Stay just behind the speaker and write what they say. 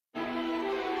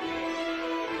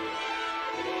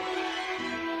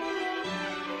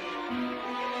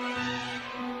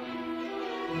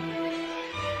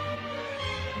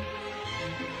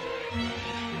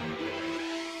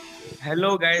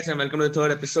Hello, guys, and welcome to the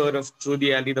third episode of Through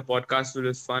the Alley, the podcast filled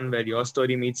with fun where your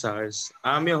story meets ours.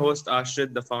 I'm your host,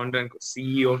 Ashrit, the founder and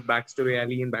CEO of Backstory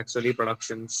Alley and Backstory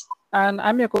Productions. And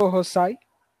I'm your co-host Sai,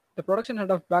 the production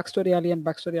head of Backstory Alley and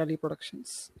Backstory Alley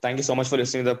Productions. Thank you so much for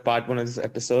listening to the part one of this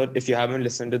episode. If you haven't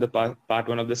listened to the part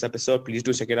one of this episode, please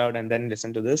do check it out and then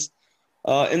listen to this.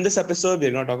 In this episode,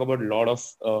 we're going to talk about a lot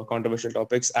of controversial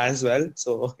topics as well.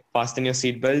 So fasten your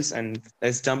seatbelts and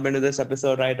let's jump into this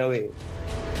episode right away.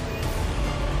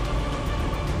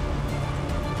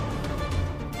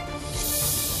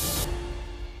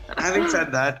 Having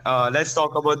said that, let's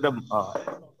talk about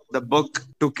the book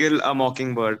To Kill a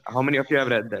Mockingbird. How many of you have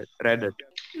read that? Read it?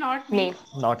 Not Me.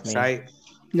 Not me. Sai?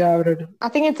 Yeah, I've read it. I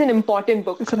think it's an important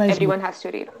book. It's a nice Everyone has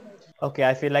to read. Okay,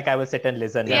 I feel like I will sit and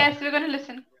listen. Yes, we're gonna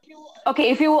listen. Okay,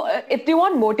 if you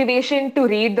want motivation to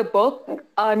read the book,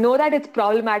 know that it's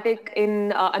problematic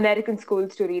in American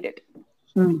schools to read it.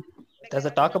 Does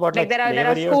it talk about Like there are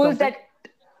slavery or schools something? that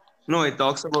No, it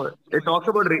talks about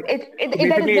rape. there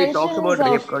Basically, is it talks mentions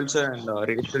about rape of culture and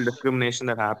racial discrimination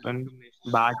that happened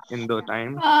back in the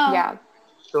time. yeah.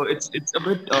 So it's a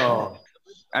bit.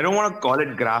 I don't want to call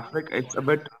it graphic. It's a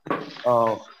bit. It's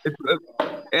it's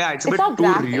a It's bit not too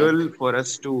graphic. real for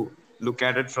us to look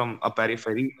at it from a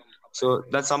periphery. So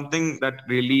that's something that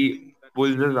really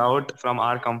pulls us out from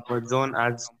our comfort zone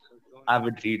as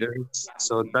avid readers.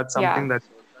 So that's something Yeah. that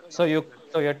So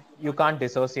you can't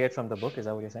dissociate from the book, is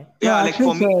that what you're saying? yeah, Yeah, like actually,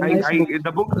 for it's me, a nice book.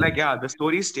 the book, like, yeah, the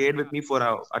story stayed with me for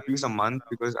at least a month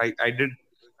because I did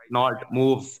not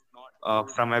move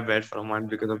from my bed for a month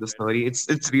because of the story.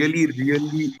 It's really,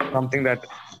 really something that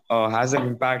has an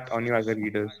impact on you as a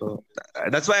reader. So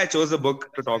that's why I chose the book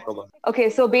to talk about. Okay,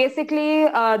 so basically,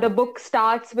 the book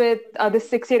starts with this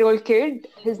 6-year-old kid.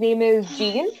 His name is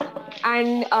Gene,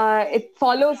 and it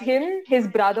follows him, his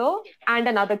brother, and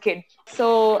another kid. So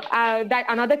that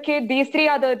another kid, these three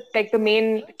are the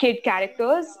main kid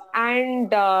characters,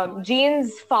 and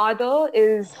Gene's father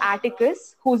is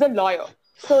Atticus, who's a lawyer.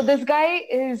 So this guy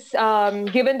is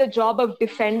given the job of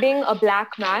defending a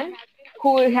black man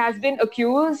who has been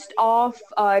accused of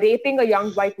raping a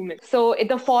young white woman. So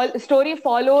the story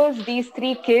follows these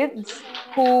three kids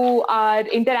who are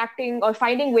interacting or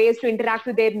finding ways to interact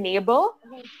with their neighbor,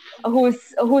 who's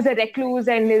a recluse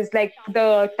and is like the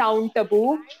town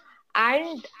taboo,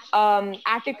 and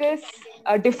Atticus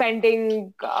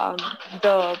defending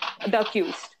the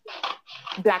accused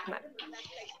black man.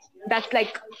 That's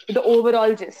like the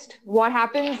overall gist. What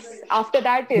happens after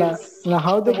that Now, is now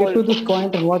how they the get to whole this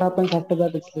point and what happens after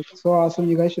that, it's like so awesome.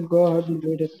 You guys should go ahead and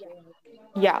read it.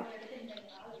 yeah.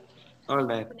 All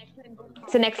right.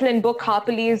 It's an excellent book.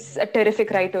 Harper Lee is a terrific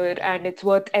writer, and it's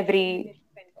worth every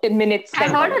 10 minutes. I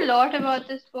spent heard on a it. lot about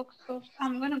this book, so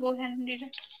I'm gonna go ahead and read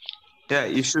it. Yeah,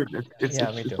 you should. Yeah,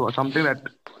 me It's too. something that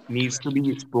needs to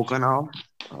be spoken of.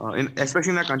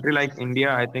 Especially in a country like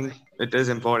India, I think it is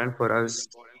important for us,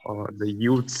 the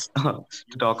youths,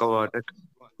 to talk about it.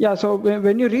 Yeah, so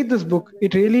when you read this book,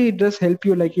 it really does help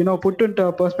you, like, put into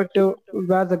a perspective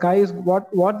where the guy is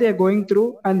what they are going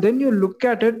through, and then you look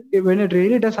at it when it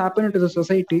really does happen into the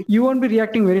society. You won't be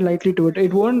reacting very lightly to it.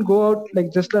 It won't go out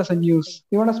like just as a news.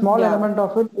 Even a small Yeah. element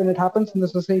of it, when it happens in the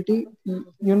society,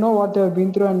 you know what they have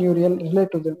been through and you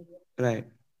relate to them. Right.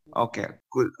 Okay.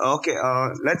 Cool. Okay.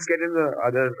 Let's get into the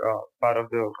other part of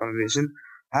the conversation.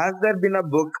 Has there been a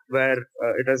book where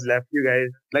it has left you guys?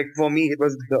 Like for me, it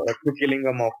was To Killing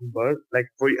a Mockingbird. Like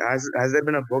has there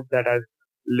been a book that has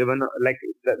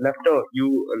that left a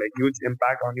huge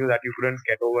impact on you that you couldn't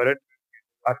get over it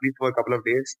at least for a couple of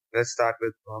days? Let's start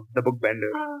with the book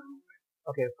Bender.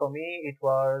 Okay, for me it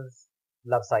was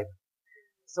Love Simon.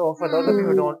 So for those of you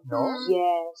who don't know,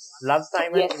 Yes. Love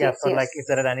Simon, Yes, yeah, yes, for like yes. if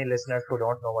there are any listeners who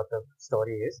don't know what the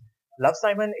story is, Love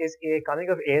Simon is a coming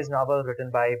of age novel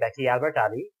written by Becky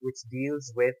Albertalli, which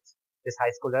deals with this high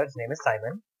schooler. His name is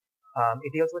Simon.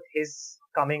 It deals with his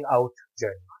coming out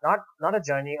journey, not a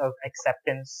journey of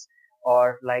acceptance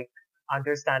or like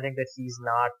understanding that he's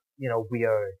not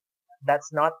weird.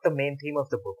 That's not the main theme of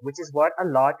the book, which is what a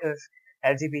lot of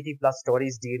LGBT plus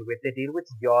stories deal with. They deal with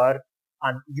your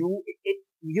it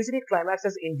usually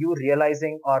climaxes in you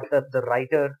realizing, or the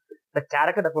writer, the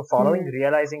character that we're following,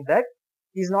 realizing that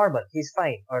he's normal, he's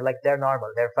fine, or like they're normal,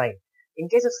 they're fine. In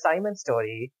case of Simon's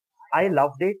story, I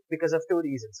loved it because of two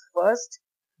reasons. First,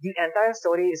 the entire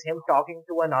story is him talking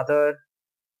to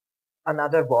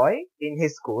another boy in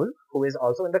his school who is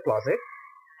also in the closet,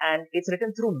 and it's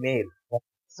written through mail.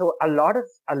 So a lot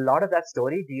of that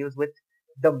story deals with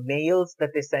the mails that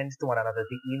they send to one another,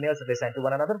 the emails that they send to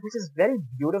one another, which is very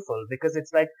beautiful because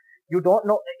it's like you don't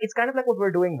know. It's kind of like what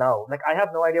we're doing now. Like I have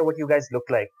no idea what you guys look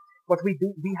like, what we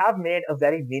do, we have made a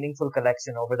very meaningful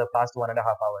collection over the past 1.5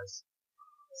 hours.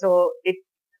 So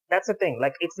that's the thing.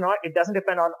 Like, it doesn't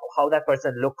depend on how that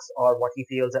person looks or what he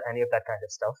feels or any of that kind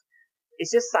of stuff.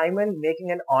 It's just Simon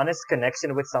making an honest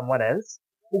connection with someone else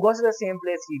who goes to the same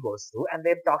place he goes to, and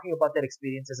they're talking about their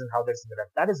experiences and how they're similar.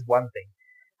 That is one thing.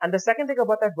 And the second thing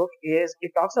about that book is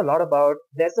it talks a lot about,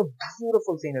 there's a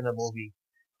beautiful scene in the movie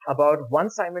about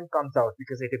once Simon comes out,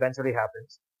 because it eventually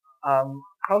happens,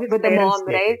 how his With the parents mom,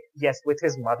 take right? it. Yes, with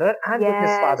his mother and with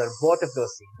his father, both of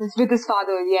those scenes. It's with his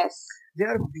father, yes. They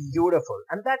are beautiful.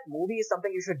 And that movie is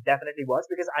something you should definitely watch,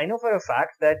 because I know for a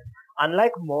fact that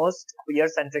unlike most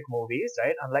queer-centric movies,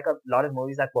 right, unlike a lot of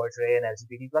movies that portray an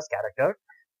LGBT plus character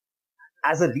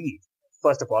as a lead,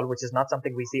 first of all, which is not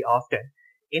something we see often,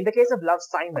 in the case of Love,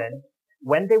 Simon,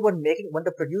 when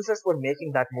the producers were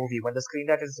making that movie, when the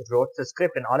screenwriters wrote the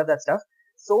script and all of that stuff,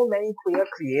 so many queer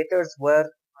creators were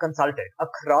consulted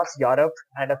across Europe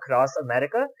and across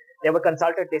America. They were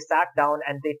consulted, they sat down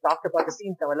and they talked about the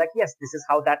scenes. They were like, yes, this is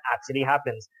how that actually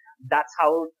happens. That's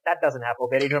how that doesn't happen.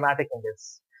 Very dramatic in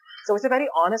this. So it's a very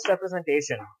honest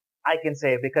representation, I can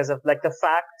say, because of like the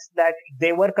fact that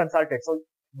they were consulted. So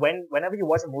whenever you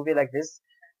watch a movie like this,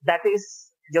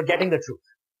 you're getting the truth.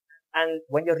 And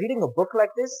when you're reading a book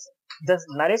like this, the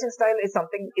narration style is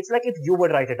something, it's like if you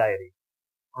would write a diary.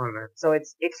 Alright. So it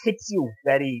hits you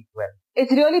very well.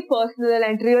 It's really personal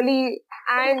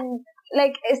and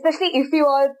like, especially if you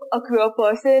are a queer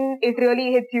person, it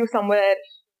really hits you somewhere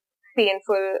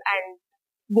painful and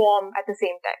warm at the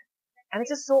same time. And it's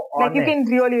just so honest. Like, you can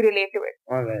really relate to it.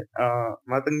 Alright.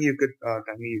 Matangi, you could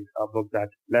tell me a book that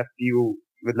left you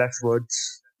with less words.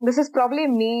 This is probably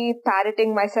me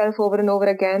parroting myself over and over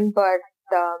again, but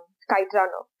Kite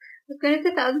Runner. I was going to say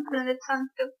 1,000 Planets Song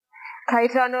too.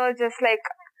 Kite Runner, just like,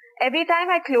 every time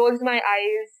I closed my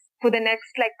eyes for the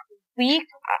next like week,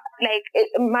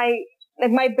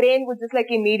 my brain would just like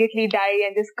immediately die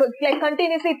and just like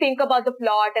continuously think about the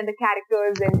plot and the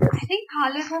characters and just. I think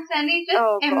Khalid Hosseini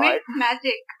just emits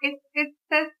magic. It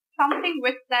says something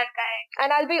with that guy.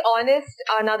 And I'll be honest,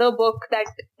 another book that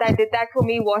did that for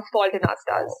me was Fault in Our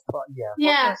Stars. Yeah.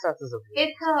 Fault in Our Stars is a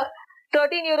It's a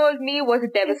 13-year-old me was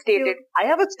devastated. I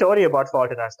have a story about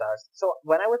Fault in Our Stars. So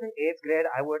when I was in 8th grade,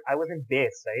 I was in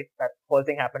base, right? That whole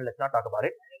thing happened. Let's not talk about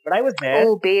it. But I was there.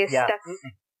 Oh, base. Yeah. That's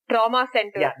trauma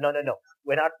center. Yeah, no.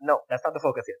 That's not the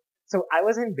focus here. So I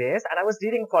was in base and I was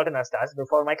reading Fault in Our Stars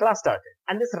before my class started.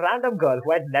 And this random girl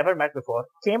who I'd never met before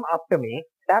came up to me,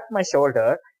 tapped my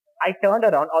shoulder. I turned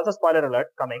around, also spoiler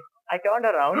alert coming. I turned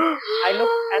around, I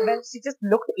looked, and then she just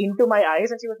looked into my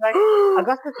eyes and she was like,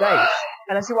 Augustus died.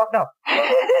 And then she walked out.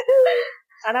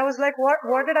 And I was like,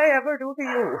 what did I ever do to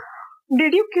you?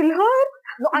 Did you kill her?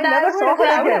 No, I never saw her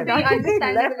again.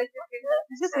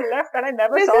 She just left and I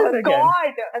never saw her again.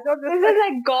 God. This is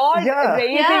like God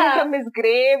raising you from his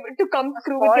grave to come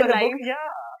through with your life. Yeah.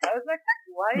 I was like,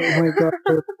 why? Oh my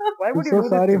God. Why would I'm you so do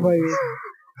sorry this? for you.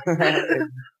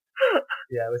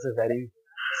 Yeah, it was a very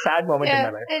sad moment in my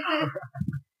life. It is.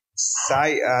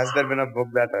 Sai, has there been a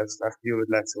book that has left you with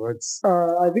less words?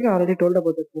 I think I already told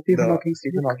about that. Stephen Hawking.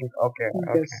 Stephen Hawking. Okay.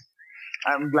 Yes.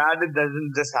 I'm glad it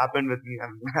doesn't just happen with me.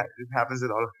 I'm glad it happens with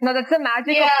all of No, that's the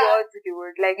magic of words,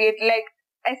 dude.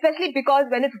 Especially because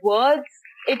when it's words,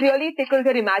 it really tickles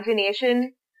your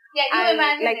imagination. Yeah, you And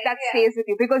imagine like it, that stays with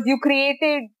you because you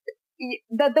created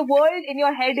the world in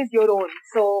your head is your own.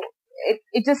 So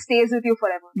it just stays with you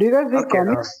forever. Do you guys read Okay,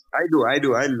 comics? I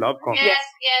do. I love comics. Yes.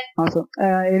 Awesome.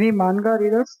 Any manga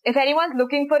readers? If anyone's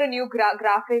looking for a new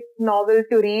graphic novel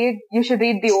to read, you should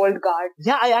read The Old Guard.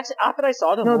 Yeah, I actually, after I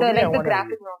saw the movie, I the wanted to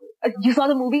graphic read. novel. You saw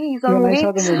the movie? You saw the Yeah, movie? I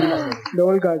saw the movie. The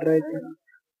Old Guard, right? Yeah.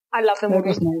 I love the That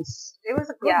movie. was nice. It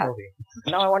was a good movie.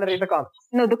 Now I want to read the comics.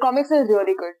 No, the comics is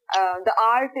really good. The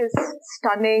art is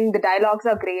stunning. The dialogues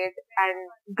are great. And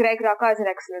Greg Rucka is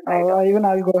an excellent writer. Even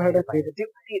I'll go ahead and read it.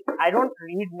 I don't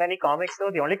read many comics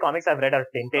though. The only comics I've read are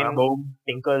Tintin,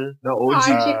 Tinkle, The OG.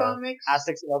 Archie comics.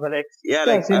 Asterix and Obelix. Yeah,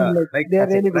 Yeah, same, they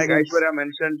are really good. like books. Aishwarya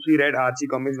mentioned, she read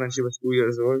Archie comics when she was 2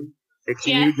 years old. Like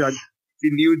she Yes.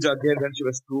 knew Jughead when she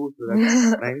was 2, so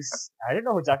that's nice. I didn't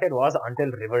know who Jughead was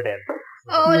until Riverdale.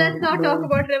 Oh, let's not talk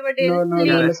about Riverdale. No, please.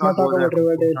 yeah, let's not talk about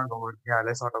Riverdale.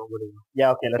 Let's not talk about it.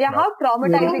 Yeah, okay, let's Yeah, not. how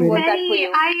traumatizing was that for Very,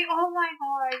 you? oh my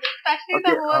god. Especially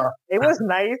Okay, the whole. It was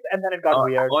nice and then it got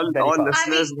weird. all very fast.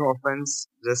 listeners, no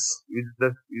offense, we're just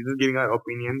giving our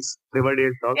opinions.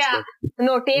 Riverdale talks. Yeah. But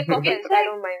No, take offense. I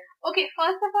don't mind. Okay,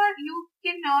 first of all, you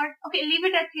cannot. Okay, leave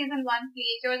it at season 1,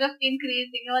 please. You're just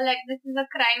increasing. You're like, this is a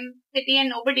crime city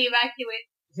and nobody evacuates.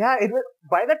 Yeah, it was.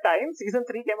 By the time season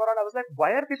 3 came around, I was like,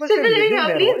 why are people Still still living living here,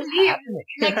 there? please What is leave. happening?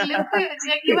 Like,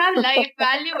 like you have life,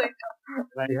 value it.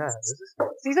 Yeah,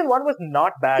 season 1 was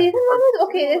not bad. Season 1 was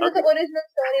okay. This is the original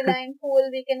storyline. Cool,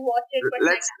 we can watch it. But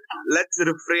Let's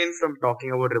refrain from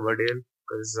talking about Riverdale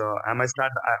because I might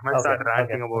start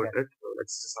ranting about it. So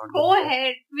let's just not Go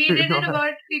ahead. We did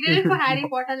it for Harry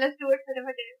Potter. Let's do it for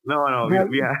Riverdale. No, we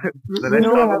have. we Let's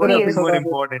don't talk have about an something episode more on it.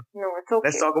 important. No, it's okay.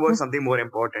 Let's talk about something more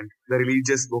important: the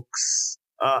religious books.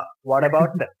 What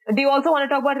about them? Do you also want to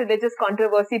talk about religious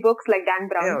controversy books like Dan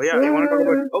Brown? Yeah. You want to talk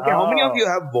about? Okay, how many of Oh. you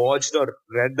have watched or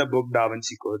read the book Da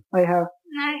Vinci Code? I have.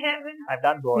 I haven't. I've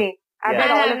done both. Me. I've Yeah.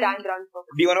 read all I of Dan Brown's books.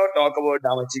 Do you want to talk about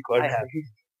Da Vinci Code? I have.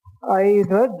 I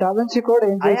read Da Vinci Code, I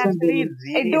Angels and actually Demons.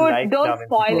 Hey, really dude, like don't Da Vinci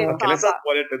spoil Code. it, Okay, let's not Papa.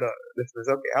 spoil it to the listeners.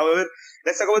 Okay. However,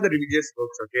 let's talk about the religious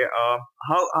books. Okay.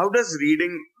 How does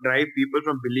reading drive people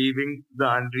from believing the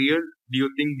unreal? Do you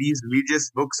think these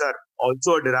religious books are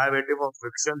also a derivative of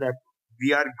fiction that we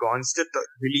are constant to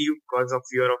believe because of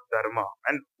fear of dharma?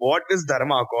 And what is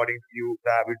dharma according to you,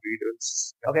 the avid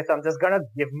readers? Okay, so I'm just gonna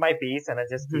give my piece and I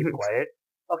just keep quiet.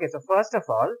 Okay, so first of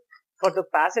all, for the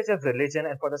passage of religion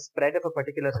and for the spread of a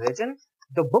particular religion,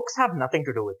 the books have nothing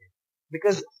to do with it.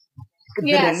 Because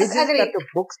Yes, agreed.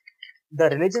 the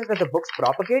religions that the books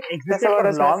propagate existed what I for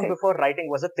was gonna long say. before writing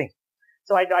was a thing.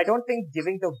 So I don't think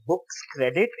giving the books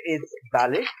credit is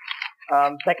valid.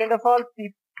 Second of all,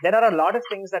 there are a lot of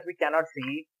things that we cannot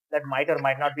see that might or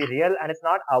might not be real, and it's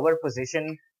not our position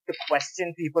to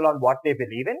question people on what they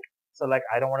believe in. So, like,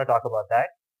 I don't want to talk about that.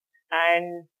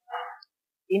 And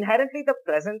inherently, the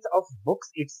presence of books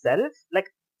itself, like,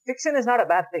 fiction is not a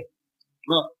bad thing.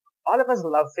 No. All of us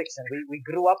love fiction. We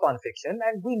grew up on fiction,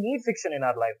 and we need fiction in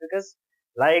our life because,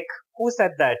 like, who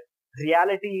said that?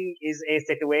 Reality is a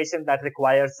situation that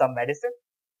requires some medicine.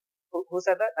 Who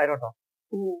said that? I don't know.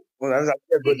 Well, that's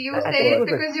actually a good. Did you I say think it it was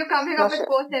because you're coming up with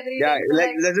quotes every day? Yeah, So,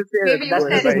 like, let's just say maybe you that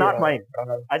said This it. is not mine.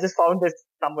 Uh, I just found this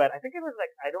somewhere. I think it was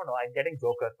like, I don't know. I'm getting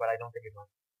Joker, but I don't think it was.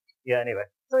 Yeah, anyway.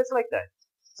 So it's like that.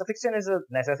 So fiction is a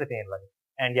necessity in life.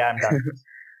 And yeah, I'm done.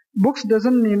 Books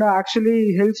doesn't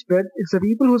actually help spread. It's the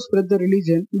people who spread the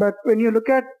religion. But when you look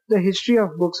at the history of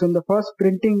books, when the first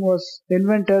printing was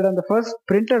invented and the first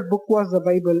printed book was the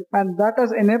Bible, and that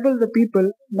has enabled the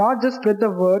people not just spread the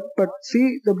word but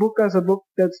see the book as a book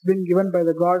that's been given by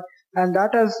the God, and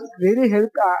that has really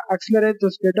helped accelerate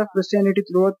the spread of Christianity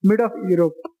throughout mid of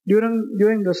Europe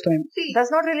during this time. See,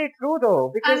 That's not really true though,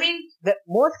 I because mean,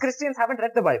 most Christians haven't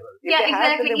read the Bible. If Yeah, they had,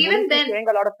 then exactly. they Even wouldn't be then- saying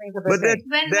a lot of things that But they're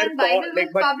saying. when they're Bible like, was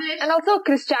but- published, And also,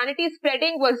 Christianity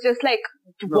spreading was just like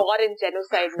war and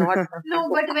genocide, not. no,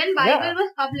 but when Bible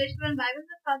was published, it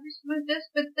was just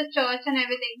with the church and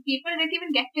everything. People didn't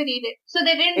even get to read it, so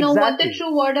they didn't know what the Exactly.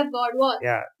 true word of God was.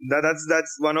 yeah,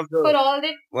 that's one of For the all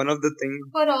things.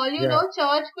 you Yeah. know,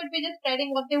 church could be just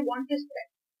spreading what they want to spread,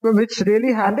 Which really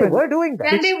And they happened. were doing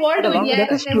that. and they were for a long doing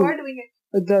that it. is They true. were doing it.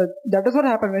 That is what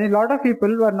happened when a lot of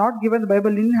people were not given the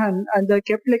Bible in hand and they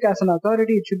kept like as an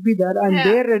authority. It should be there, and Yeah.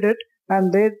 they read it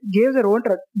and they gave their own.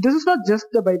 This is not just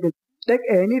the Bible. Take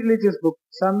any religious book.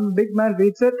 Some big man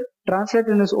reads it, translates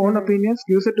in his own opinions,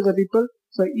 gives it to the people.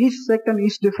 So each sect and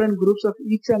each different groups of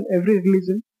each and every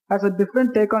religion has a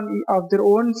different take on of their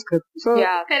own script. So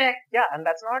Yeah. Correct. Yeah, and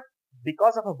that's not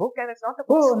because of a book, and it's not the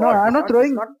book's Oh, no, fault. I'm It's not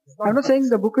throwing- it's I'm not saying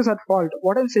the book is at fault.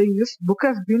 What I'm saying is, book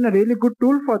has been a really good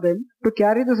tool for them to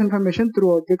carry this information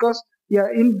throughout. Because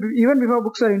even before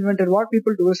books are invented, what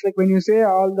people do is like when you say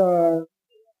all the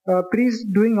priests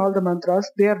doing all the mantras,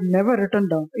 they are never written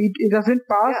down. It doesn't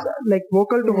pass like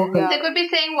vocal to vocal. Yeah. They could be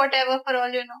saying whatever for all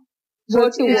you know. So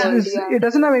Word to it's- word, it's- yeah. it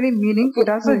doesn't have any meaning. It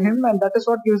has a hymn, and that is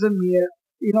what gives them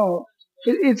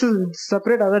it's a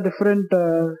separate other different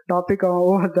topic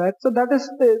over that. So that is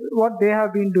what they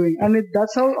have been doing, and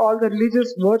that's how all the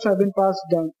religious words have been passed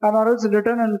down, and or else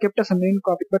written and kept as a main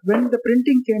copy. But when the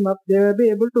printing came up, they will be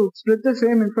able to split the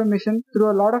same information through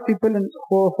a lot of people and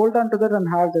hold on to that and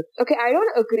have that. Okay, I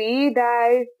don't agree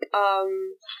that.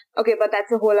 Okay, but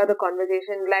that's a whole other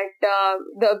conversation. Like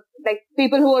the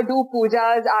people who do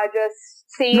pujas are just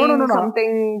saying No.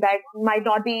 something that might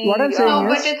not be. What I'm saying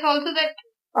No, is- but it's also that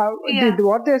Yeah.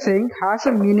 What they're saying has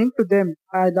a meaning to them,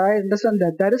 and I understand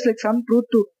that. There is like some truth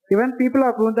to. Even people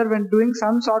have proven that when doing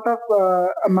some sort of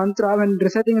a mantra, when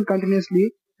reciting it continuously,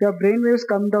 your brain waves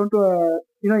come down to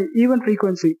a even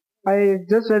frequency. I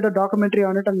just read a documentary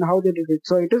on it and how they did it.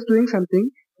 So it is doing something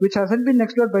which hasn't been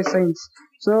explored by science.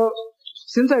 So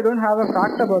since I don't have a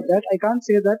fact about that, I can't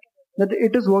say that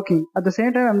it is working. At the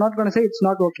same time, I'm not going to say it's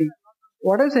not working.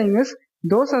 What I'm saying is,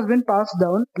 those has been passed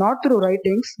down not through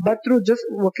writings but through just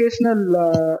vocational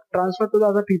transfer to the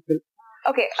other people.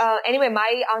 Okay. Anyway, my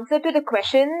answer to the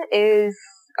question is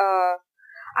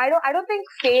I don't think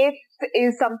faith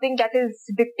is something that is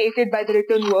dictated by the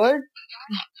written word,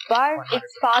 but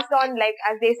it's passed on, like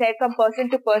as they said, from person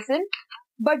to person.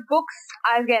 But books,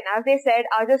 again, as they said,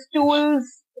 are just tools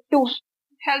to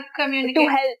Help communicate.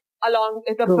 help along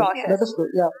with the True. process. That is true.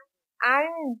 Yeah.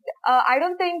 And I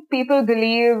don't think people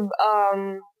believe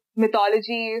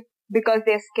mythology because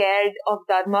they're scared of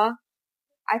dharma.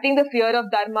 I think the fear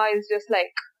of dharma is just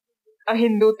like a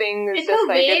Hindu thing. It's It's just a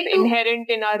like way it's to- inherent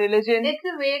in our religion. It's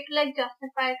a way to like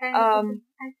justify kind of thing,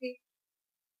 I see.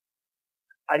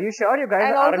 Are you sure you guys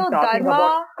And aren't also talking dharma-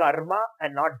 about karma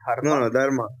and not dharma? No,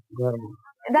 Dharma. Dharma.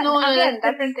 No, Again, that's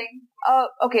a different thing.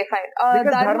 okay, fine.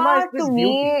 Because Dharma dharma is to this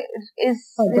me is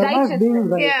Dharma is righteousness. being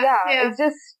right. Yeah. It's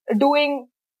just doing.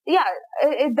 Yeah,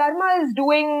 dharma is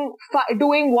doing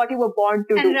what you were born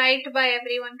to And do, right by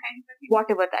everyone kind of thing.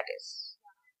 whatever that is.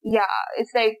 Yeah,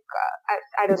 it's like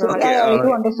I don't So, know. Okay, I do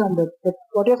uh, understand that. But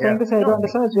what you're trying to say, I do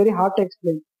understand. It's very hard to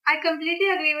explain. I completely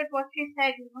agree with what she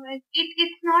said.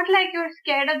 It's not like you're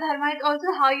scared of dharma. It's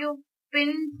also how you've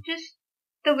been, just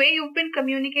the way you've been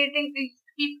communicating.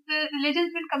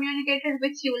 Religion's been communicated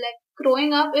with you. Like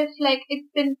growing up, if like it's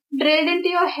been drilled into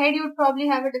your head, you'd probably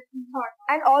have a different thought.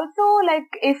 And also, like,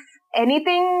 if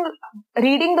anything,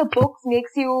 reading the books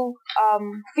makes you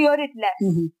fear it less.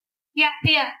 Mm-hmm. Yeah,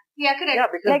 correct. Yeah,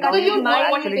 because Like, now you you know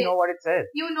what actually it know what it says.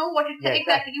 You know what it Yeah, says.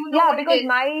 Exactly. You know Yeah, what because it is.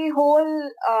 my whole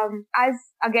as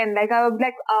again, like I was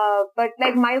like but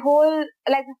like my whole,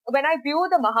 like when I view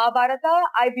the Mahabharata,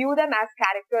 I view them as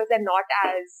characters and not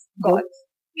as gods.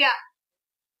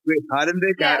 Wait, aren't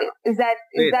they Yeah. Is that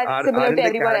similar aren't to they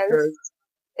everyone characters?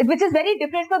 else? Which is very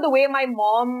different from the way my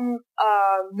mom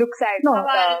looks at No,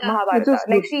 Mahabharata. Which is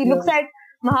Like good, she looks at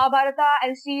Mahabharata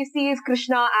and she sees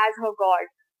Krishna as her god.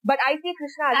 But I see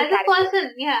Krishna as a As a character. person,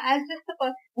 as just a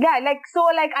person. Yeah, like so,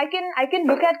 like I can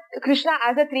look at Krishna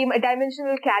as a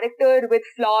three-dimensional character with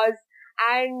flaws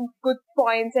and good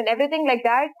points and everything like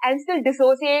that, and still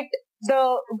dissociate the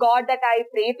God that I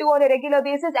pray to on a regular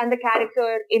basis and the character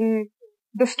in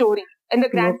the story, in the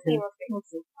grand Okay. scheme of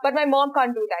things. But my mom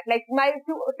can't do that. Like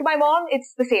to my mom,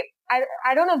 it's the same.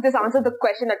 I don't know if this answers the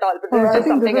question at all, but this Oh, is I just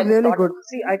think something this is I just really thought. good.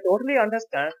 See, I totally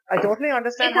understand. It's how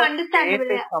understandable,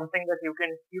 faith is yeah. something that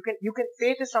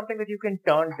faith is something that you can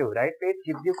turn to, right? Faith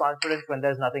gives you confidence when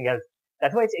there's nothing else.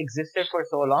 That's why it's existed for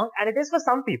so long, and it is for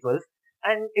some people,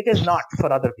 and it is not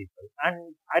for other people.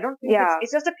 And I don't think Yeah.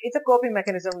 it's a coping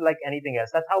mechanism like anything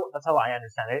else. That's how I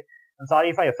understand it. I'm sorry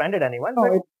if I offended anyone, No,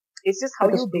 but it's just how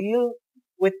that is you true. deal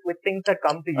with things that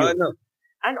come to you. No.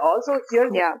 And also here,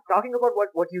 Yeah. talking about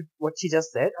what she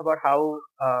just said about how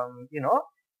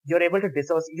you're able to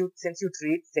dissociate since you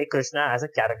treat, say, Krishna as a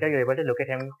character, you're able to look at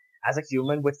him as a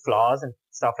human with flaws and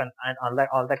stuff and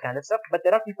all that kind of stuff. But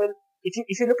there are people,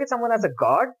 if you look at someone as a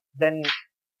god, then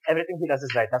everything he does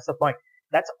is right. That's the point.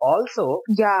 That's also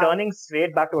Yeah. turning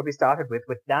straight back to what we started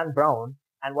with Dan Brown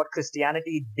and what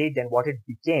Christianity did and what it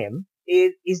became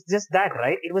is just that,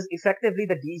 right? It was effectively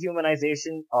the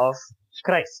dehumanization of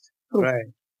Christ. Right.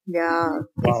 Yeah.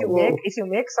 Wow. If you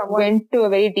make someone Went to a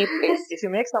very deep place. if you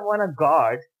make someone a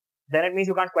god, then it means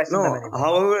you can't question No, them anymore.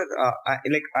 however,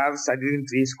 I've studied in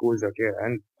 3 schools, okay,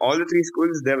 and all the 3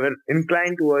 schools they were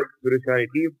inclined towards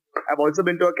spirituality. I've also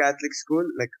been to a Catholic school.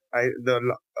 Like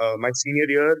my senior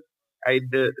year, I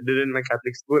did in my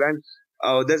Catholic school,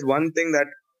 and there's one thing that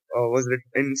was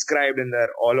inscribed in there,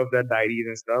 all of their diaries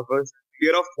and stuff, was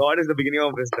fear of God is the beginning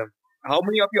of wisdom. How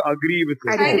many of you agree with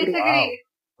this? I I disagree. disagree.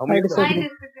 How many I of you disagree.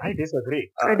 I I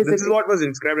disagree. I This is disagree. what was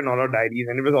inscribed in all our diaries,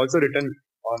 and it was also written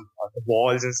on the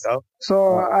walls and stuff. So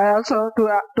I also to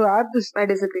add this, I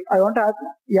disagree. I want to add.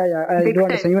 Yeah, I Big do time.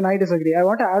 understand. Even I disagree. I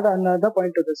want to add another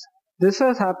point to this. This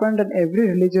has happened in every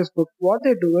religious book. What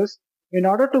they do is, in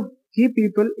order to keep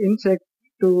people in check,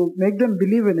 to make them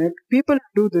believe in it, people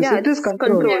do this. Yeah, It is it's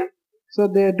control. control. So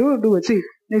they do it. See,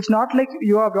 it's not like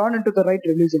you are born into the right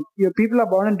religion. Your people are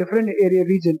born in different area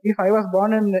region. If I was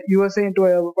born in USA into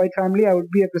a white family, I would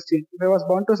be a Christian. If I was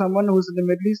born to someone who's in the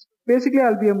Middle East, basically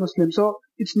I'll be a Muslim. So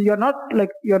you're not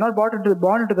born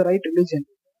into the right religion.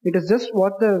 It is just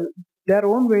what their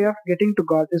own way of getting to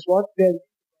God is what they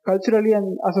culturally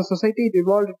and as a society it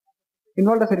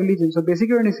involved as a religion. So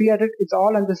basically when you see at it, it's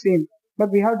all and the same. But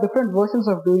we have different versions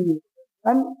of doing it.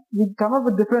 And we come up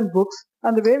with different books,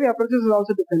 and the way we approach this is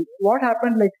also different. What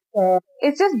happened,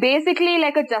 It's just basically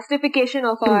like a justification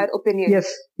of our opinion. yes.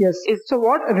 So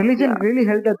what religion really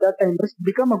helped at that time was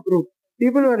become a group.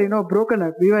 People were, broken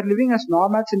up. We were living as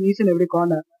nomads in each and every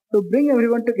corner. To bring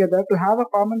everyone together, to have a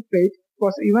common faith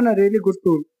was even a really good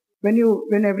tool.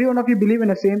 When every one of you believe in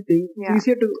the same thing, Yeah. it's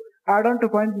easier to add on to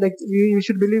point like we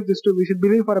should believe this too. We should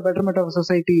believe for a betterment of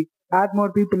society. Add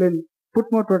more people in. put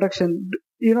more protection.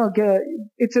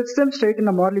 It sets them straight in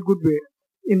a morally good way.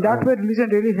 In that way, religion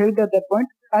really helped at that point,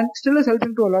 and still is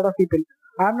helping to a lot of people.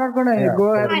 I'm not gonna Yeah,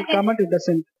 go ahead correct. and comment it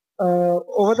doesn't.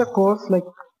 Over the course, like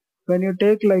when you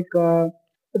take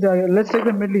let's take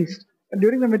the Middle East.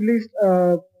 During the Middle East,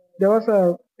 there was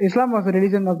a Islam was the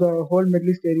religion of the whole Middle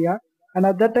East area, and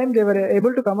at that time they were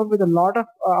able to come up with a lot of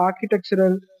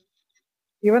architectural.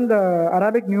 Even the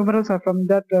Arabic numerals are from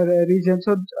that region.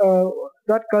 So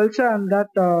that culture and that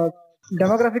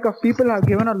demographic of people have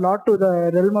given a lot to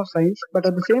the realm of science. But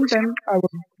at the same time,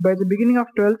 by the beginning of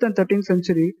 12th and 13th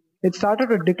century, it started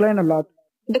to decline a lot.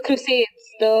 The Crusades,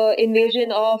 the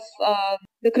invasion of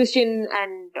the Christian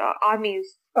and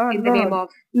armies in the name of.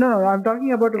 No, I'm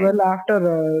talking about well after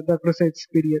the Crusades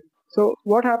period. So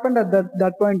what happened at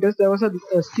that point is there was a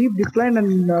steep decline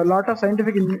and a lot of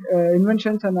scientific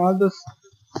inventions and all this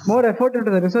more effort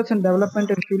into the research and development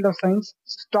in field of science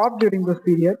stopped during this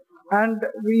period. And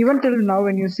even till now,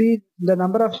 when you see the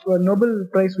number of Nobel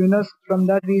Prize winners from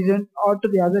that region or to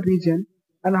the other region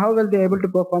and how well they're able to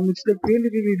perform, it's like really,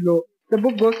 really low. The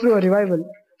book goes through a revival.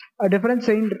 A different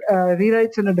saint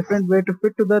rewrites in a different way to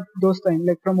fit to those times,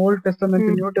 like from Old Testament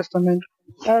to New Testament.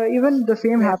 Even the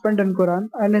same happened in Quran.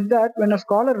 And in that, when a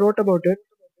scholar wrote about it,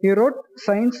 he wrote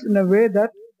science in a way that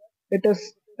it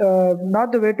is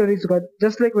not the way to reach God.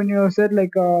 Just like when you said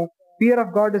fear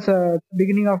of God is a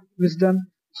beginning of wisdom.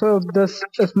 So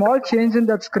a small change in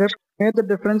that script made the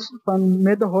difference and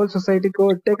made the whole society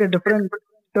take a different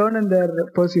turn in their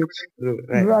pursuits,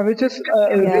 Right. which is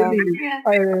really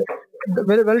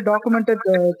very well documented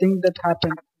thing that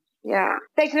happened. Yeah.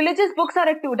 Like religious books are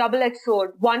a double-edged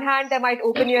sword. One hand, they might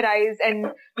open your eyes and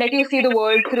let you see the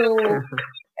world through.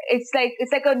 It's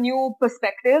like a new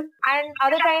perspective, and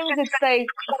other times it's like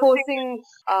forcing,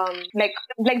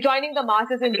 like joining the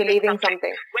masses in believing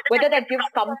something. Whether that gives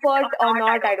comfort or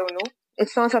not, I don't know.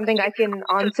 It's not something I can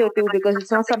answer to because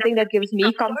it's not something that gives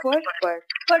me comfort.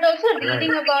 But also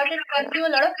reading about it gives you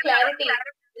a lot of clarity.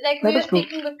 Like we That were is true.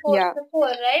 speaking before, Yeah.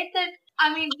 right? That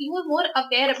you were more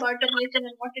aware about the religion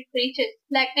and what it preaches.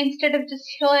 Like instead of just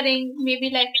hearing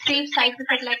maybe like 3 sides of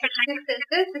it, like this is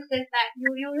this, this is that.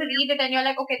 You read it and you're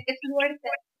like, okay, this is what it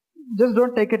says. Just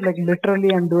don't take it like literally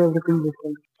and do everything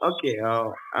literally. Okay.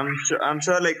 I'm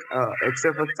sure.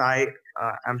 Except for Sai,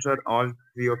 I'm sure all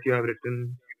three of you have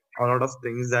written a lot of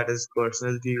things that is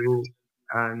personal to you,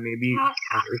 and maybe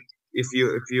if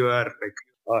you are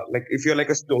if you're like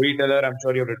a storyteller, I'm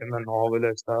sure you've written a novel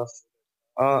and stuff.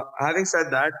 Having said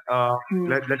that,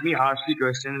 let me ask you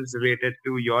questions related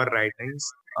to your writings.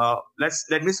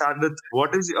 Let me start with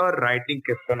what is your writing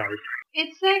kryptonite?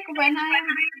 It's like when I am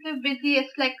the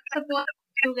busiest, like suppose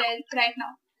you guys right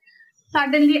now.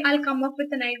 Suddenly I'll come up with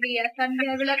an idea. Suddenly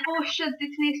I'll be like, oh shit, this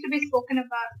needs to be spoken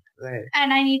about. Right.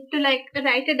 And I need to like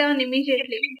write it down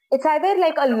immediately. It's either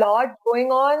like a lot going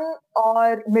on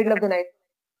or middle of the night.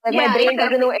 Like my Yeah, brain exactly.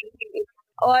 doesn't know anything.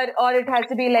 Or it has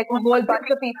to be like a whole bunch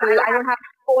of people. I don't have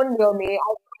a phone near me.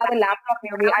 I don't have a laptop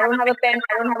near me. I don't have a pen.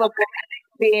 I don't have a book.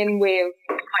 Brain wave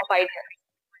of ideas.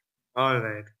 All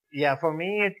right. Yeah, for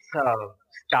me, it's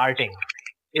starting.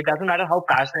 It doesn't matter how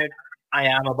passionate I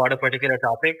am about a particular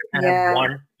topic and I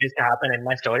want this to happen in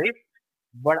my story,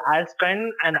 but I'll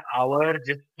spend an hour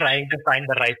just trying to find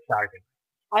the right starting.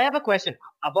 I have a question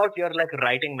about your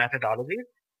writing methodology.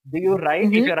 Do you write,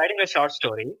 if you're writing a short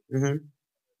story, Mm-hmm.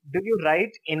 do you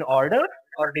write in order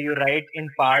or do you write in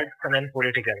parts and then put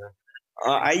it together?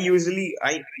 I usually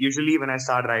when I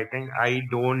start writing, I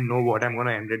don't know what I'm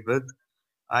gonna end it with.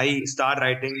 I start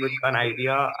writing with an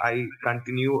idea. I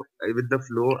continue with the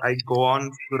flow. I go on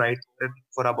to write it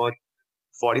for about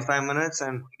 45 minutes,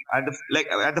 and at the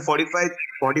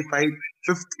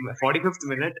 45th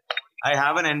minute, I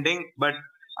have an ending, but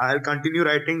I'll continue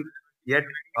writing yet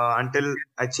until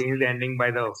I change the ending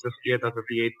by the 50th or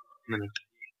 58th minute.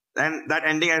 And that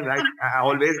ending I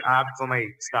always apt for my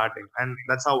starting, and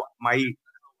that's how my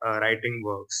writing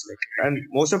works. And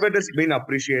most of it has been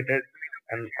appreciated,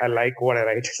 and I like what I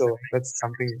write, so that's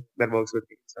something that works with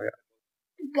me. So yeah.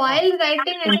 While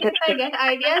writing, and if I get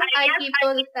ideas, I keep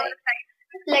those aside.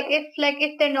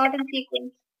 If they're not in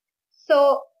sequence.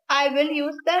 So I will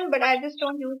use them, but I just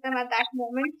don't use them at that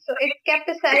moment. So it's kept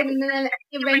aside and then I'll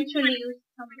eventually use it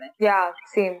somewhere. Yeah,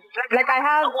 same. Like I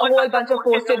have a whole bunch of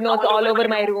post-it notes all over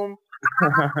my room.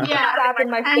 Yeah, Crap in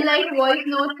my and phone. like voice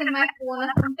notes in my phone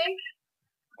or something.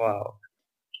 Wow.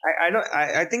 I know.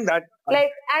 I think that Like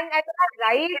and when I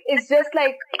write, it's just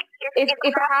like if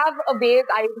I have a vague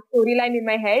storyline in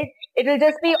my head, it'll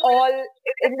just be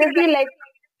like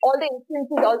all the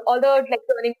instances, all the like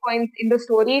turning points in the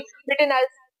story written as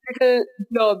little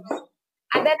blurbs,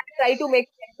 and then I try to make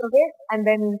sense of it and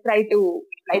then try to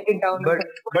write it down. But with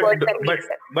but words that but make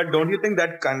sense. but don't you think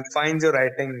that confines your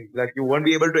writing? Like you won't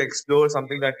be able to explore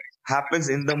something that happens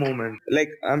in the moment. Like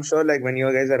I'm sure, like when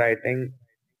you guys are writing,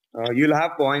 you'll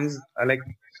have points.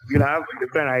 You'll have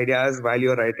different ideas while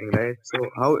you're writing, right? So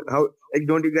how like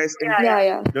don't you guys think?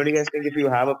 Yeah. Don't you guys think if you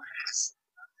have a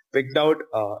picked out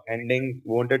ending,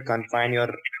 won't it confine your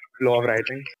flow of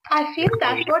writing? I feel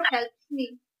that's what helps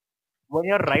me. When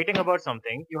you're writing about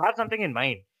something, you have something in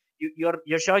mind.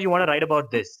 You're sure you want to write about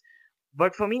this.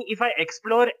 But for me, if I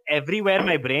explore everywhere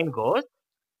my brain goes,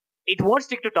 it won't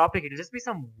stick to topic. It'll just be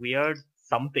some weird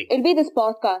something. It'll be this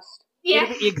podcast.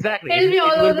 Yes. Exactly. It'll be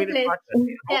all will over the this place. podcast,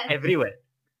 Yes. everywhere.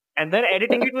 And then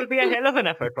editing it will be a hell of an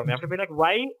effort for me. I have to be like,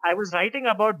 why I was writing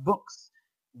about books.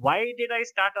 Why did I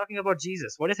start talking about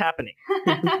Jesus? What is happening?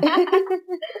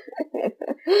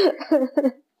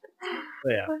 So,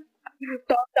 yeah.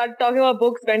 Talking about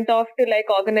books went off to like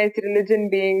organized religion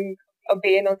being a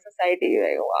bane on society.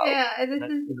 Like, wow. Yeah,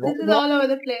 this is all over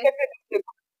the place.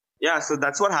 Yeah, so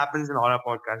that's what happens in all our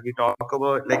podcasts. We talk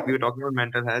about, like, we were talking about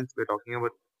mental health, we're talking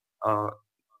about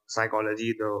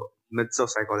psychology, the myths of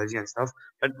psychology and stuff.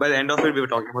 But by the end of it, we were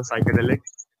talking about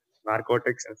psychedelics,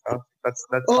 narcotics and stuff. That's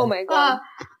Oh my god.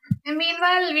 And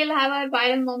meanwhile, we'll have our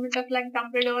viral moment of like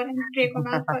Dumbledore and Draco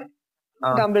Malfoy.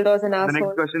 Dumbledore's an the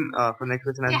asshole. next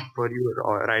question I have for you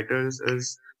writers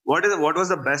is what was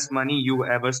the best money you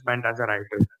ever spent as a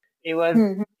writer? It was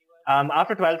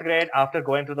after 12th grade, after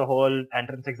going through the whole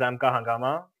entrance exam ka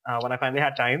hangama, when I finally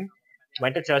had time,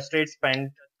 went to Church Street,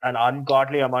 spent an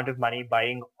ungodly amount of money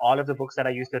buying all of the books that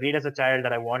I used to read as a child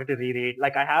that I wanted to reread.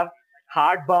 Like I have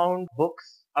hardbound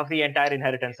books of the entire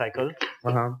Inheritance cycle.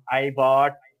 I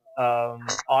bought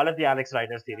all of the Alex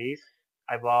Rider series.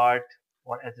 I bought,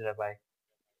 what else did I buy?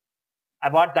 I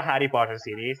bought the Harry Potter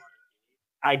series.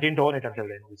 I didn't own it until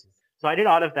then. So I did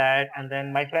all of that. And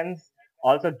then my friends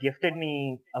also gifted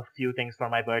me a few things for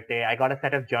my birthday. I got a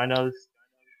set of journals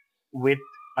with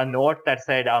a note that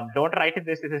said, don't write in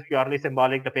this is purely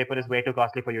symbolic. The paper is way too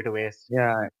costly for you to waste.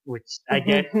 Yeah. Which I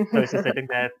get. So it's just sitting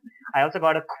there. I also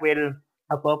got a quill,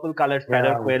 a purple colored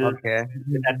feather quill with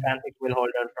that fancy quill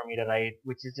holder for me to write,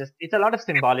 which is just, it's a lot of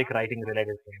symbolic writing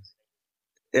related things.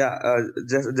 Yeah,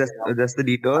 just the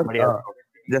detour.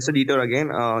 Just a detour again.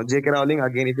 J.K. Rowling,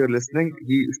 again, if you're listening,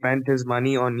 he spent his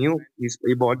money on you.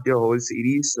 He bought your whole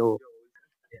series. So,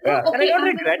 yeah. And I don't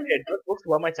regret it. Those books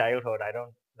were my childhood. I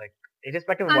don't, like,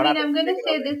 irrespective of what happened. I'm going to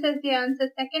say this as the answer.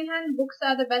 Secondhand books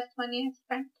are the best money I've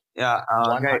spent. Yeah,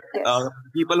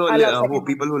 people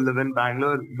who live in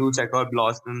Bangalore, do check out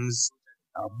Blossom's,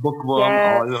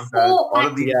 Bookworm, all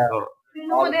of these.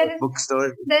 No, there is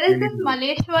bookstores. There is this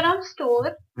Malleshwaram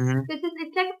store. It's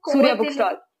like a Surya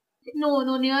bookstore.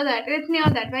 No, near that. It's near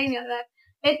that, very near that.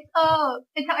 It's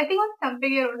I think on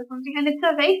Sampagir Road or something, and it's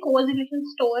a very cozy little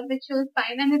store which you'll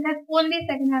find, and it has only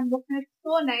second-hand books, and it's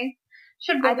so nice.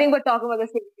 I think we're talking about the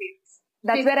same place.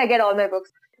 That's where I get all my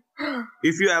books.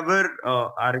 If you ever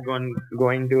are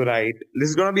going to write, this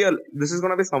is gonna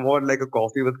be somewhat like a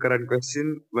coffee with Karan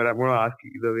question, where I'm gonna ask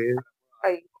you either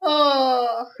way.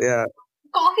 Oh. Yeah.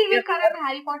 Coffee with Karan and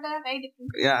Harry Potter are very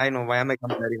different. Yeah, I know. Why am I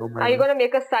comparing? Are you gonna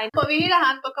make a sign? So we need a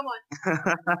hamper. Come on.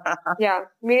 Yeah,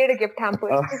 we need a gift hamper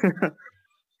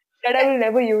that I will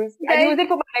never use. I use it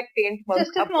for my paint.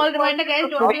 Just a small reminder, guys.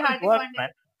 Don't be Hardik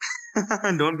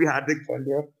Pandya. Don't be Hardik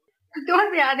Pandya.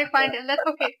 Don't be Hardik Pandya. That's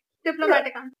okay.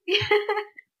 Diplomatic answer.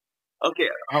 Okay.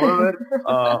 However,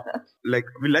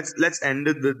 let's end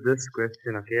it with this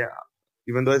question. Okay.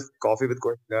 Even though it's coffee with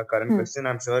current question,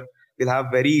 I'm sure we'll have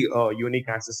very unique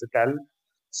answers to tell.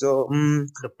 So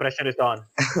the pressure is on.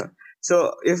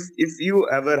 So if you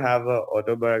ever have an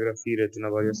autobiography written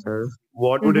about yourself,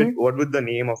 what would the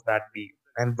name of that be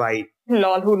and why?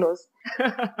 Lol, who knows?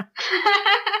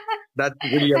 That's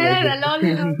really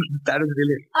amazing. That is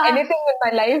really anything with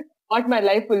my life. What my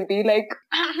life will be like.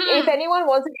 If anyone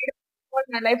wants to read about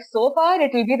my life so far,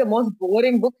 it will be the most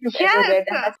boring book you've ever read.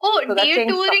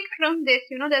 Detouring from this,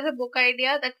 there's a book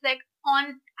idea that's like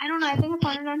on, I don't know, I think I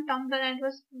found it on Tumblr and it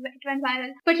went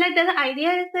viral. But like the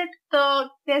idea is that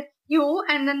there's you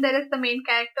and then there is the main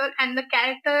character and the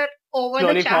character over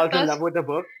slowly the chapters falls in love with the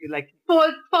book. You like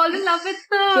falls in love with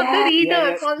the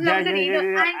reader. Falls in love with the reader.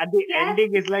 Yeah. And the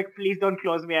ending is like, please don't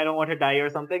close me. I don't want to die or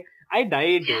something. I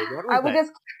died, dude.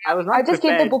 I just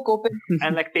keep the book open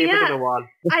and like tape it to the wall.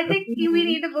 I think we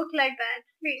need a book like that,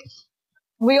 please.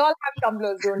 We all have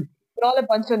Tumblrs, dude. We're all a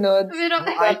bunch of nerds. We don't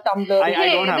have Tumblr. I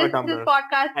don't have a Tumblr. This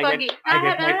podcast, I get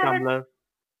my Tumblr.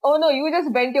 Oh no, you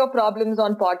just vent your problems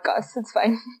on podcasts. It's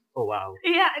fine. Oh wow.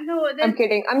 Yeah, no. I'm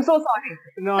kidding. I'm so sorry.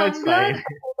 No, it's fine.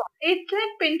 It's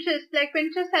like Pinterest. Like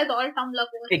Pinterest has all Tumblr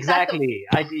posts. Exactly.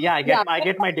 I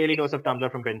get my daily dose of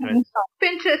Tumblr from Pinterest.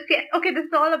 Pinterest, yes. Okay, this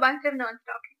is all a bunch of nerds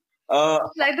talking.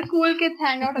 Like the cool kids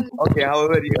hang out on. Okay,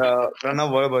 however,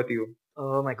 Pranav, what about you?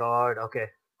 Oh my god. Okay.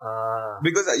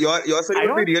 Because your story I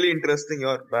will be don't- really interesting.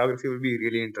 Your biography will be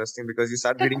really interesting because you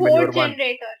started The reading when you were code one.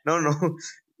 generator. No.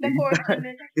 The code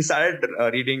generator. He started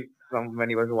reading from when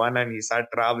he was one, and he started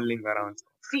traveling around.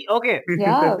 See, okay.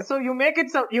 Yeah. So you make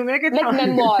it Like sound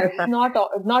memoirs,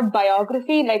 not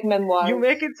biography, like memoirs. You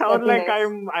make it sound That'd be like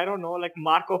nice. I don't know, like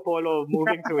Marco Polo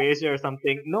moving to Asia or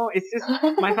something. No, it's just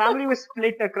my family was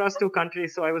split across 2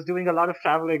 countries, so I was doing a lot of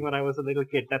traveling when I was a little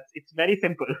kid. It's very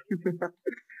simple.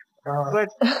 But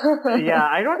yeah,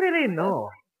 I don't really know.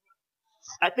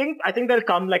 I think there'll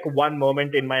come like one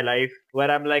moment in my life where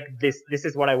I'm like, this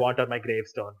is what I want on my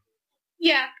gravestone.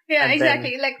 Yeah, And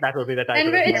exactly. then Like, that will be the title. and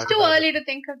of the it's too autobiography. early to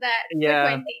think of that. Yeah. We're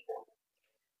 20.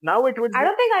 Now it would. I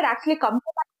don't think I'd actually come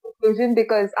to that conclusion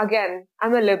because again,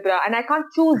 I'm a Libra and I can't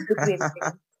choose between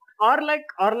things. Or like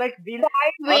we'll.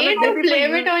 Wait maybe to for blame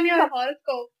you- it on your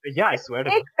horoscope. Yeah, I swear to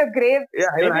God. Take the grave. Yeah,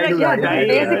 Maybe I like do you that. die Yeah. and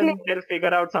then Basically- they'll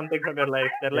figure out something from your life.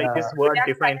 They're like, Yeah. this word Zodiac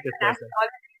defines signs this and person.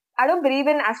 astrology. I don't believe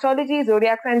in astrology,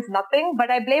 zodiac signs, nothing, but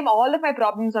I blame all of my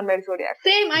problems on my zodiac.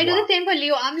 Same. I do Wow. the same for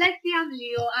Leo. I'm like, see, I'm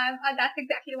Leo. That's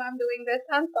exactly why I'm doing this.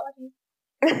 I'm sorry.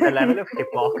 The level of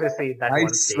hypocrisy that I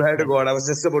one swear to statement. God, I was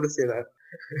just about to say that.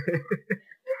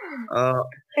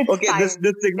 It's Okay, fine. this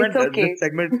segment It's okay. this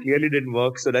segment clearly didn't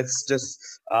work, so let's just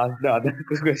ask the other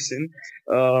question.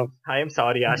 I am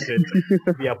sorry, Ashit.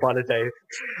 We apologize.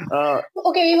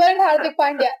 Okay, we weren't Hardik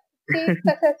Pandya. See,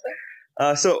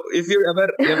 successful. So if you ever,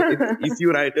 if you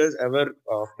writers ever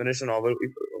finish a novel,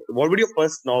 what would your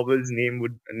first novel's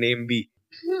name be?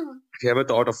 If you ever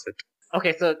thought of it?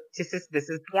 Okay, so this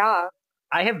is Yeah.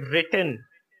 I have written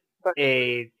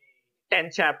a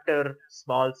 10-chapter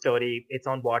small story. It's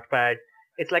on Wattpad.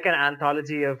 It's like an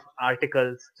anthology of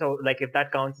articles. So like if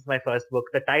that counts as my first book,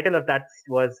 the title of that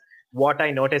was What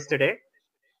I Noticed Today,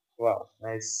 Wow,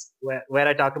 nice. where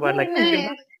I talk about like Nice.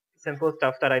 simple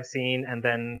stuff that I've seen and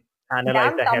then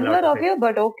analyze Damn the hell Tumblr out of of it. you,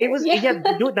 but okay. It was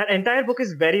dude, that entire book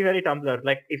is very, very Tumblr.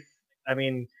 Like I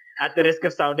mean, at the risk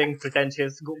of sounding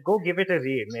pretentious, go give it a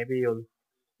read. Maybe you'll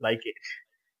like it.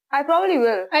 I probably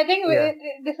will. I think Yeah.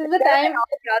 this is the time.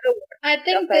 I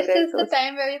think Stuff I this read, is the so-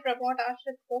 time where we promote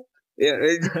Ashit's book. Yeah,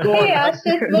 go Hey, on.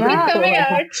 Ashit's book Yeah. is coming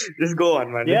out. Just go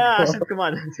on, man. Yeah, Just Ashit, come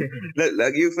on. go.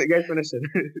 You guys finish it.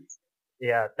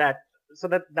 Yeah,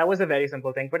 that was a very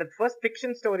simple thing. But the first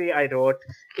fiction story I wrote,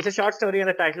 it's a short story and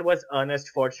the title was Ernest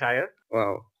Fordshire.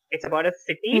 Wow. It's about a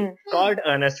city called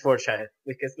Ernest Fordshire,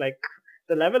 which is like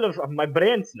the level of my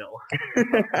brains know.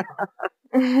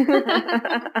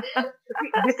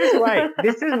 This is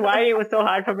why it was so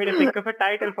hard for me to think of a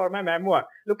title for my memoir.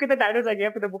 Look at the titles I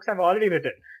gave to the books I've already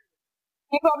written.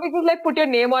 You probably just like put your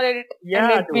name on it.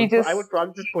 Yeah, and we dude, so just. I would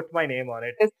probably just put my name on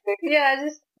it. Yeah,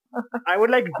 just I would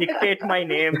like dictate my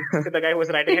name to the guy who was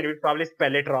writing it. He would probably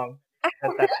spell it wrong.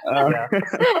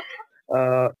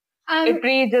 Yeah. It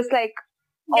reads just like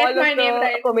get all my of name the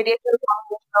right. combinations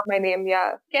of my name.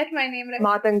 Yeah, Get my name right.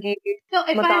 Matangi. No,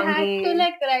 if I had Matangi. to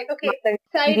like write, okay.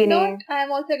 Side Matangi. note, I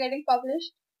am also getting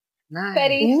published Nice.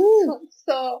 very Ooh. soon.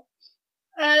 So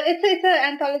it's an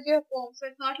anthology of poems, so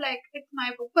it's not like it's my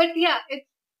book. But yeah, it's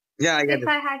Yeah, I get if it.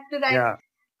 I had to write, Yeah.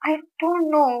 I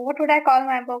don't know what would I call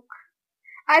my book.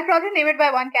 I'd probably name it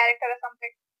by one character or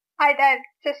something. I'd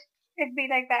just it'd be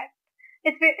like that.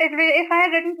 If I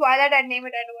had written Twilight, I'd name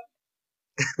it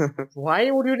Edward. Why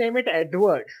would you name it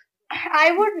Edward?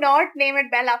 I would not name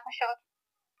it Bella for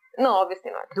sure. No,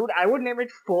 obviously not. Dude, I would name it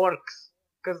Forks.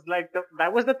 Because like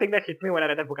that was the thing that hit me when I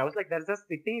read that book. I was like, there's a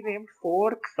city named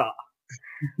Forksa.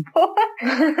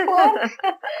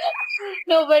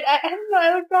 No, but I don't know.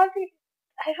 I would probably.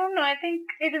 I don't know. I think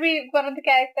it'll be one of the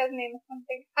characters' name or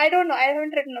something. I don't know. I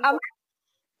haven't written a book.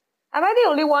 Am I the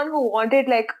only one who wanted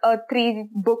like a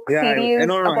 3-book Yeah, series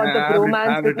no, about the bromance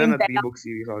I've written between a Bella? 3-book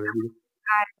series already.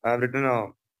 I've written a.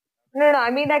 No,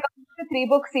 I mean like a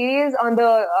 3-book series on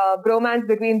the bromance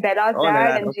between Bella's Oh, like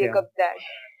dad that, and okay. Jacob's dad.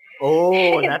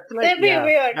 Oh, that's like That'd be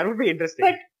weird. That would be interesting.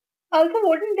 But also,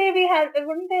 wouldn't they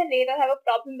later have a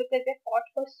problem because they fought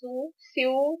for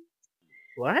Sue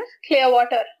What?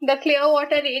 Clearwater, the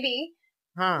Clearwater lady?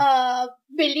 Huh.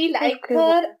 Billy liked her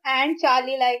Clearwater? and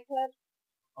Charlie liked her.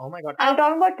 Oh my god. I'm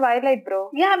talking about Twilight, bro.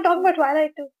 Yeah, I'm talking about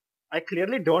Twilight too. I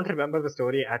clearly don't remember the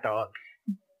story at all.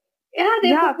 Yeah,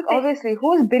 Yeah, obviously.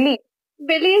 Who's Billy?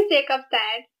 Billy is Jacob's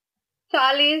dad.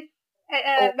 Charlie's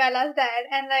Bella's dad,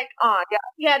 and like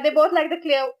Yeah. they both like the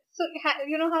Clear. So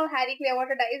you know how Harry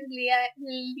Clearwater dies,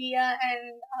 Leah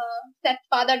and Steph's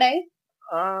father dies.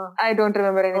 I don't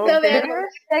remember anything. Okay.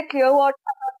 Like Clearwater,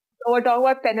 we're talking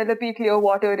about Penelope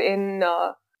Clearwater in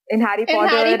Harry Potter,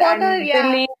 Harry Potter, and yeah.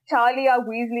 Billy, Charlie are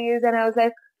Weasleys, and I was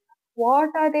like, what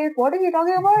are they? What are you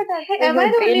talking about? And Hey, am I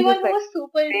my the only brain one just, who like, was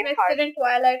super invested in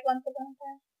Twilight once upon a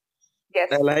time? yes.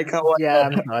 I like how Yeah,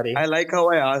 I'm sorry. I like how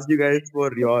I asked you guys for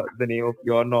the name of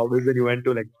your novels and you went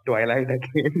to like Twilight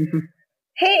again.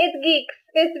 Hey, it's geeks.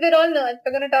 We're all nerds.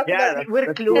 We're gonna talk Yeah, about it. We're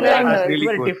that's clueless. cool. Yeah, That's that's really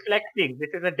We're cool. deflecting. This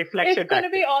is a deflection It's gonna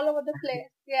be tactic. all over the place.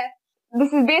 Yes.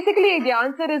 This is basically the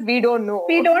answer is we don't know.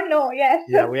 We don't know. Yes.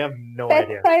 Yeah, we have no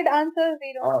idea. Specified answers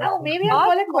we don't know. Oh, maybe I'll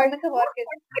call it Moments of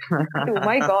Orchid. Oh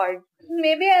my god.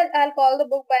 Maybe I'll call the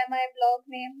book by my blog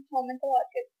name, Moments of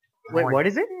Orchid. Wait, what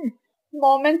is it?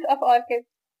 Moments of Orchid.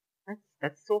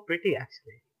 That's so pretty,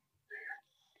 actually.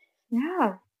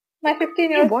 Yeah. My 15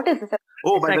 Hey, years. what is this?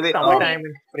 Oh, It's by like the way, summertime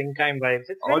and springtime vibes.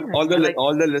 It's very all nice. I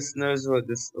like- the listeners who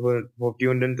have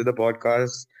tuned into the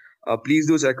podcast, please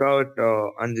do check out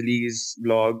Anjali's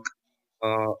blog,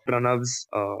 Pranav's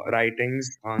writings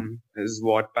on his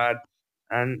Wattpad,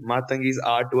 and Matangi's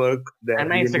artwork. There. And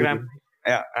my Instagram.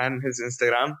 Yeah, and his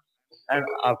Instagram. And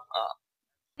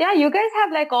Yeah, you guys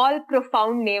have like all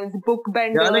profound names.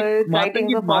 Bookbender,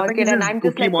 Writings of Orchid, and I'm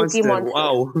just like Cookie Monster.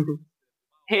 Wow.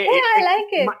 Hey, Yeah, I like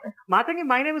it. Matangi,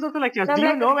 my name is also like yours. I'm Do you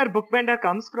like- know where Bookbender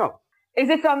comes from? Is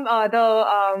it from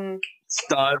the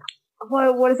Star.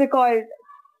 what is it called?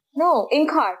 No,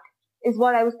 Inkheart is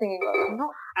what I was thinking of. No,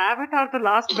 Avatar: The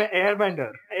Last Airbender.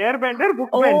 Airbender,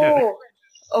 Bookbender. Oh,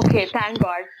 okay. Thank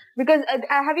God. Because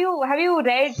have you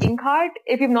read Inkheart?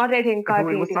 If you've not read Inkheart,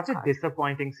 Dude, it was read such a Inkheart.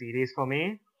 disappointing series for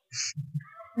me.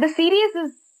 The series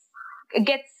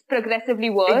gets progressively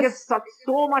worse. It gets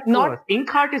so much Not- worse.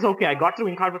 Inkheart is okay. I got through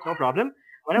Inkheart with no problem.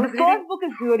 When I The was fourth reading, book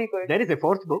is really good. there is a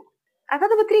fourth book. I thought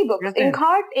there were 3 books: Yes, there is.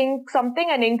 Inkheart, Ink something,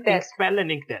 and Ink Death. Inkspell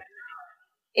and Ink Death.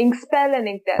 Inkspell and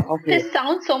Ink Death. Okay. This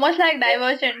sounds so much like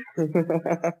Divergent.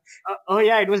 Oh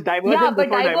yeah, it was Divergent Yeah, but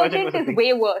before Divergent Divergent was a is thing.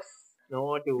 way worse.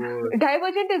 No, dude.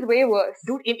 Divergent is way worse.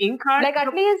 Dude, in Inkheart, Like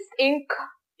at least Ink.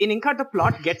 in Inkheart, the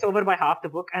plot gets over by half the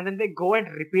book, and then they go and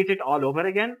repeat it all over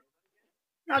again.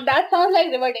 Now that sounds like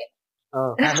Riverdale.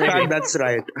 Oh, Hashtag that's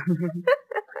right.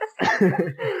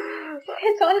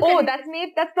 It's all Oh,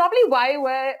 that's probably why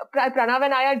Pranav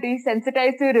and I are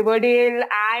desensitized to Riverdale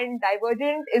and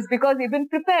Divergent is because we've been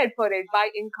prepared for it by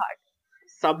Inkheart.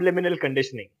 subliminal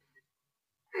conditioning.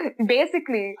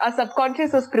 Basically, our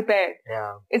subconscious was prepared.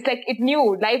 Yeah. It's like it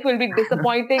knew life will be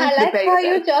disappointing. I like prepare how you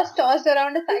yourself. just tossed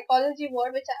around a psychology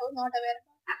word which I was not aware of.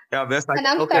 Yeah, we're And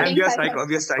I'm okay. studying We are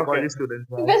psychology. psychology students.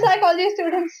 We're psychology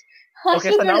students. Okay,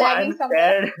 Hostels so are now lagging I'm somewhere.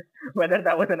 scared whether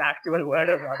that was an actual word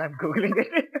or not. I'm googling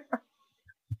it.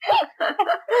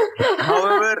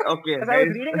 However, okay, Because I was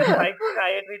guys, reading a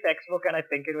psychiatry textbook and I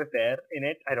think it was there in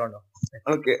it. I don't know.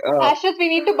 okay. Ashes, we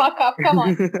need to buck up. Come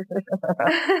on.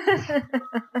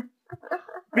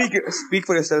 Speak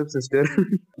for yourself, sister.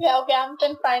 Yeah, okay, I'm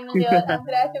in final year. I'm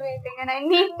graduating and I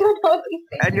need to know these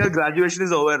things. And your graduation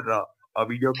is over a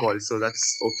video call, so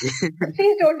that's okay.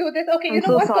 Please don't do this. Okay, you I'm know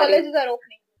so what sorry. colleges are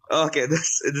opening? Okay,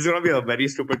 this is gonna be a very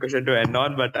stupid question to end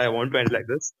on, but I want to end like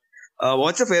this.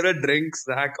 What's your favorite drink,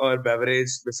 snack, or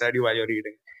beverage beside you while you're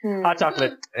reading? Hot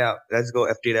chocolate. Yeah, let's go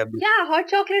FTW. Yeah, hot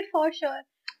chocolate for sure.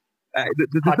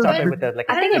 Hot chocolate with a, like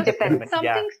I think it a depends. Yeah.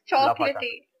 Something's love hot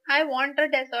chocolatey. I want a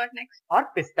dessert next. Or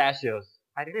pistachios.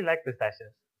 I really like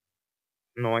pistachios.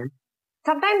 No,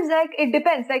 Sometimes like it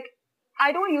depends. Like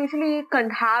I don't usually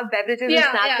have beverages and Yeah,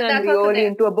 snacks yeah, when I'm that's also really there.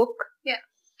 into a book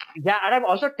Yeah, and I'm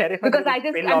also terrified because to I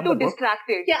just spill I'm on the too book.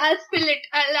 distracted. Yeah, I'll spill it.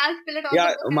 I'll spill it on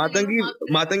yeah, the book. and then you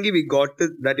mark it. Matangi, we got to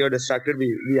that you're distracted. We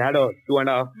had a 2.5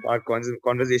 hour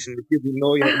conversation with you. We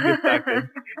know you're distracted.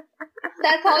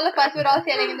 That's all of us. We're all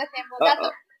sailing in the same boat.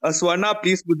 That's all. Swarna,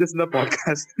 please put this in the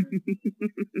podcast.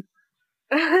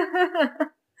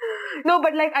 No,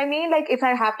 but like I mean, like if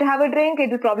I have to have a drink,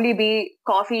 it will probably be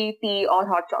coffee, tea, or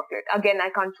hot chocolate. Again, I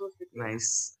can't choose between.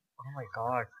 Nice. Oh my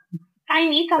god. I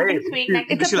need something Hey, sweet she-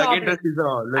 next. It's a she like problem. it, she's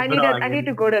a I Libra, need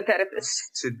to go to a therapist.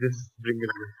 Should just bring it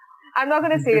in. I'm not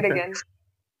gonna say it again.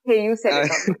 Hey, you said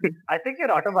it. Not I think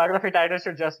your autobiography title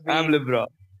should just be I'm Libra.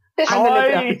 I'm a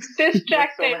Libra. Choice! With so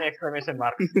Distracted. many exclamation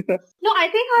marks. No, I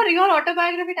think your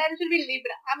autobiography title should be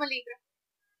Libra. I'm a Libra.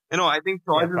 You know, I think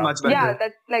choice Yeah, is much better. Yeah,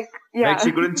 that's like yeah. Like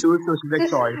she couldn't choose, so she's like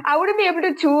choice. I wouldn't be able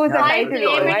to choose a Yeah. I title.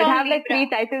 blame it I'd on have like Libra.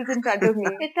 3 titles in front of me.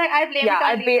 It's like I blame Yeah, it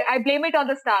on Libra. I blame it on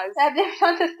the stars. I blame it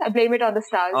on the I blame it on the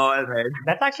stars. Oh, alright.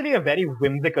 That's actually a very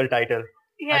whimsical title.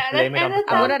 Yeah, I blame it on the that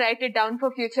I'm sounds, gonna write it down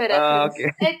for future reference.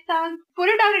 Okay. it sounds. Put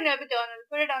it down in your journal.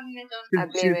 Put it down in your journal. I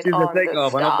blame it She's on just like the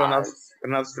one of stars.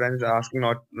 Pranav's friends asking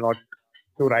not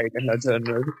to write in her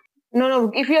journal. No,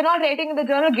 if you're not writing in the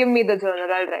journal, give me the journal.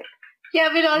 I'll write. Yeah,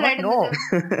 we'll all What? write in No.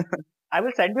 the journal. I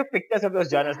will send you pictures of those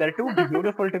journals. They're too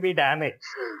beautiful to be damaged.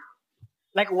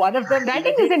 Like one of them. Writing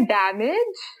legit- isn't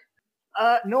damage.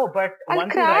 No, but I'll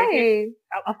once you write it,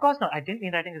 cry. of course not. I didn't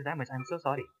mean writing is damage. I'm so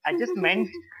sorry. I just meant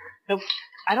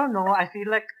I don't know. I feel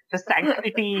like the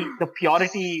sanctity, the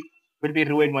purity will be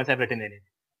ruined once I've written in it.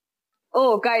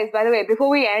 Oh, guys, by the way, before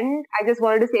we end, I just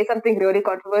wanted to say something really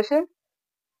controversial.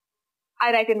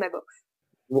 I write in my books.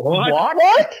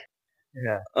 What?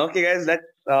 Yeah. Okay, guys, let's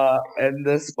end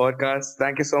this podcast.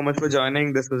 Thank you so much for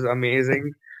joining. This was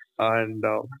amazing. And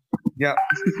yeah,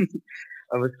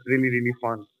 it was really, really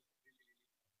fun.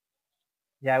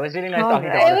 Yeah, it was really nice All talking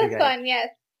to right. all It of you was guys. fun, yes.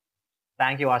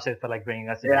 Thank you, Ashit, for like bringing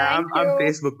us Yeah, together. Thank I'm you.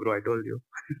 Facebook, bro. I told you.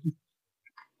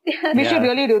 We should Yeah.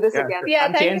 really do this Yeah, again. Yeah,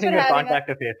 I'm thank you changing for your having us. contact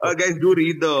to Facebook. Guys, do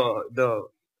read the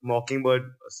Mockingbird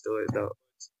story, the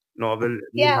novel. We'll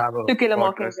Yeah. have a To Kill a podcast.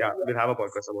 Mockingbird, Yeah, yeah. we'll have a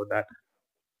podcast about that.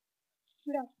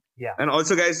 Yeah. And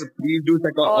also, guys, please do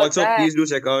check out. All that. Please do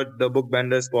check out the Book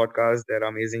Benders podcast. They're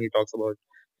amazing. He talks about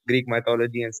Greek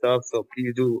mythology and stuff. So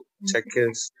please do check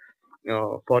his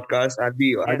podcast. I'll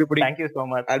be putting Thank you so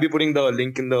much. I'll be putting the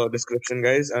link in the description,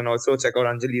 guys. And also check out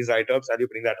Anjali's write-ups. I'll be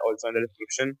putting that also in the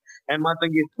description. And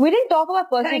Matangi, We didn't talk about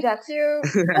Percy Thank Jackson. you.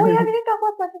 Oh, yeah, we didn't talk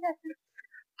about Percy Jackson.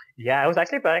 Yeah, I was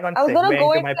actually planning on I was gonna segueing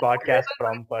go to into my the- podcast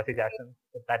from Percy Jackson,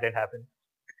 but that didn't happen.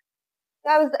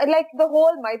 That was like the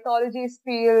whole mythology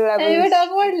spiel. And we were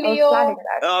talking about I was Leo. planning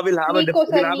that. we'll have Nico,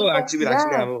 sir, actually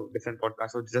Yeah. have a different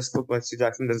podcast. So just for Percy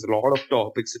Jackson, there's a lot of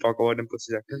topics to talk about in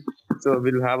Percy Jackson. So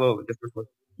we'll have a different podcast.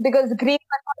 Because Greek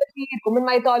mythology, Roman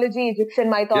mythology,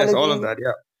 Egyptian mythology. Yes, all of that.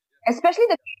 Yeah. Especially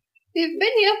the. We've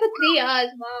been here for 3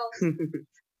 hours. Wow.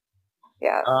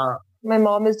 Yeah. Uh, My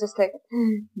mom is just like,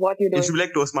 what you it doing? should be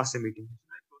like Toastmaster meeting.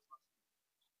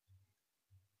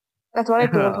 That's what I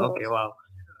told her. Okay, wow.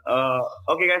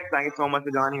 Okay, guys, thank you so much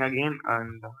for joining again,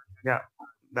 and yeah,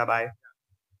 bye bye.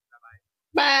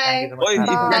 Bye. Thank you so much. Oh, if you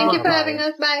Bye. guys Thank you wanna- for having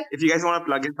us. Bye. If you guys want to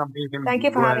plug in something, you can Thank you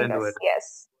for go ahead having and do us. it.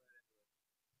 Yes.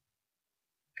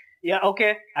 Yeah,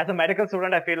 okay. As a medical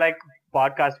student, I feel like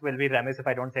podcast will be remiss if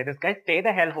I don't say this. Guys, stay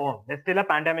the hell home. There's still a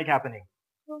pandemic happening.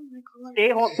 Oh my god.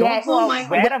 Stay home. Yes. Don't go Oh out. my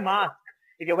Wear a mask.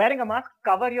 If you're wearing a mask,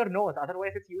 cover your nose.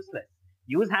 Otherwise, it's useless.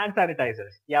 Use hand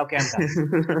sanitizers. Yeah, okay, I'm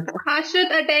done.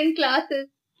 Ashut, attend classes.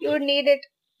 You would need it.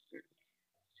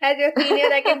 As your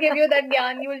senior, I can give you that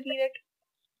gyan. You will need it.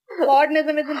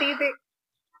 Modernism isn't easy.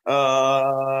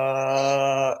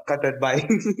 Cut it. Bye.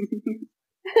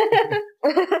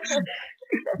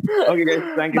 Okay, guys,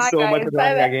 thank you Bye, so much guys. for joining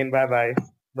Bye-bye. again. Bye bye.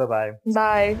 Bye-bye.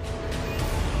 Bye.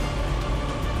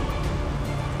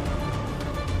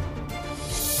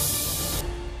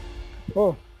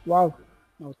 Oh, wow.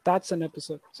 Now that's an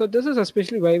episode. So this is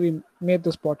especially why we made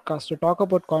this podcast, to talk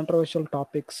about controversial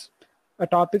topics,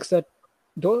 topics that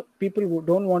though people who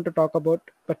don't want to talk about,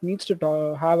 but needs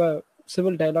to have a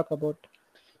civil dialogue about.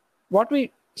 What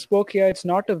we spoke here, it's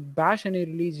not to bash any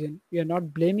religion. We are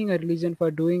not blaming a religion for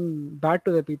doing bad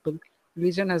to the people.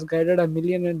 Religion has guided a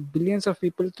million and billions of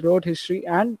people throughout history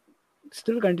and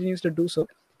still continues to do so.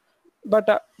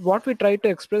 But what we try to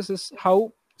express is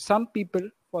how some people,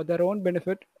 for their own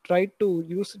benefit, try to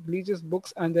use religious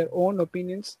books, and their own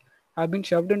opinions have been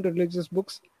shoved into religious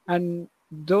books, and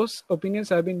those opinions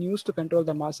have been used to control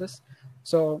the masses.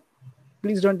 So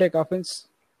please don't take offense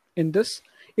in this.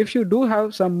 If you do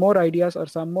have some more ideas or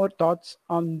some more thoughts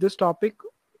on this topic,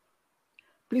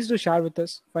 please do share with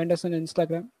us. Find us on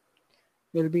Instagram.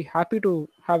 We'll be happy to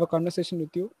have a conversation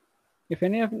with you. If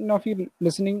any of you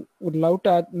listening would love to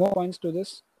add more points to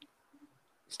this,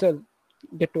 still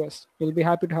get to us. We'll be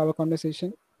happy to have a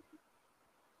conversation.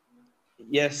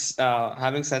 Yes,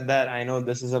 having said that, I know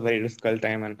this is a very difficult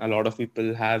time, and a lot of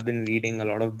people have been reading a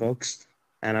lot of books,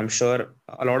 and I'm sure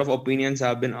a lot of opinions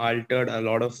have been altered, a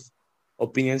lot of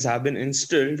opinions have been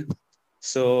instilled.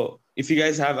 So if you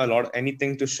guys have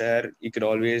anything to share, you could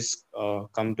always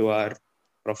come to our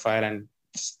profile and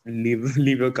just leave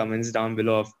your comments down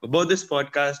below about this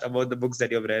podcast, about the books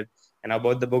that you've read, and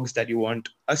about the books that you want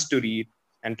us to read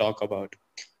and talk about.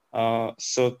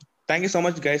 So thank you so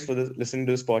much, guys, for listening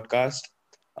to this podcast.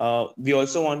 We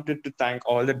also wanted to thank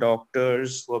all the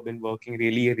doctors who have been working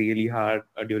really, really hard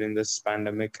during this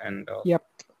pandemic. And Yep.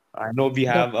 I know we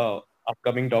have an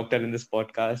upcoming doctor in this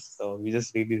podcast. So we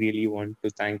just really, really want to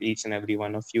thank each and every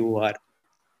one of you who are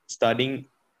studying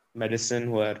medicine,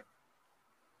 who are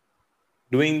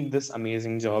doing this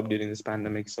amazing job during this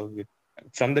pandemic. So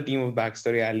from the team of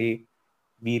Backstory Alley,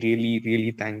 we really,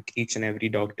 really thank each and every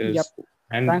doctors. Yep.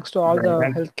 And Thanks to all the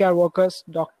and- healthcare workers,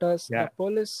 doctors, Yeah. the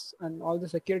police, and all the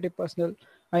security personnel.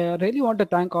 I really want to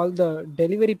thank all the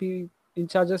delivery in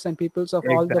charges and peoples of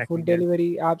all the Exactly, food yeah.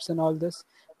 delivery apps and all this.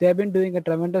 They have been doing a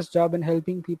tremendous job in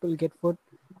helping people get food.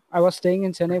 I was staying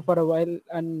in Chennai for a while,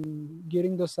 and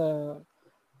during those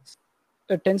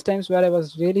tense times where I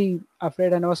was really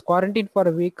afraid and I was quarantined for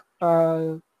a week,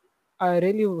 I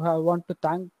really want to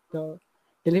thank the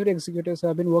delivery executives who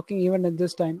have been working even at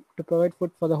this time to provide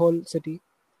food for the whole city.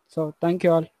 So thank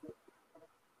you all.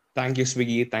 Thank you,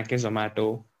 Swiggy. Thank you,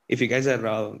 Zomato. If you guys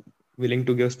are willing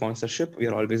to give sponsorship, we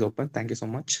are always open. Thank you so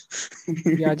much.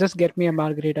 Yeah, just get me a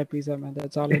margarita pizza, man.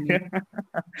 That's all I need.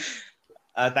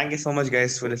 Thank you so much,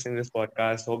 guys, for listening to this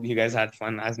podcast. Hope you guys had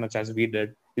fun as much as we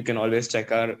did. You can always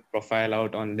check our profile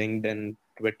out on LinkedIn,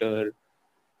 Twitter,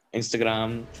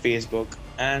 Instagram, Facebook,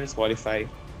 and Spotify.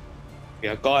 We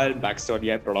are called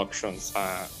Backstory AI Productions.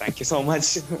 Thank you so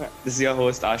much. This is your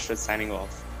host, Ashwat, signing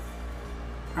off.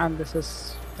 And this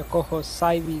is the co-host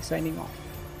Saivi signing off.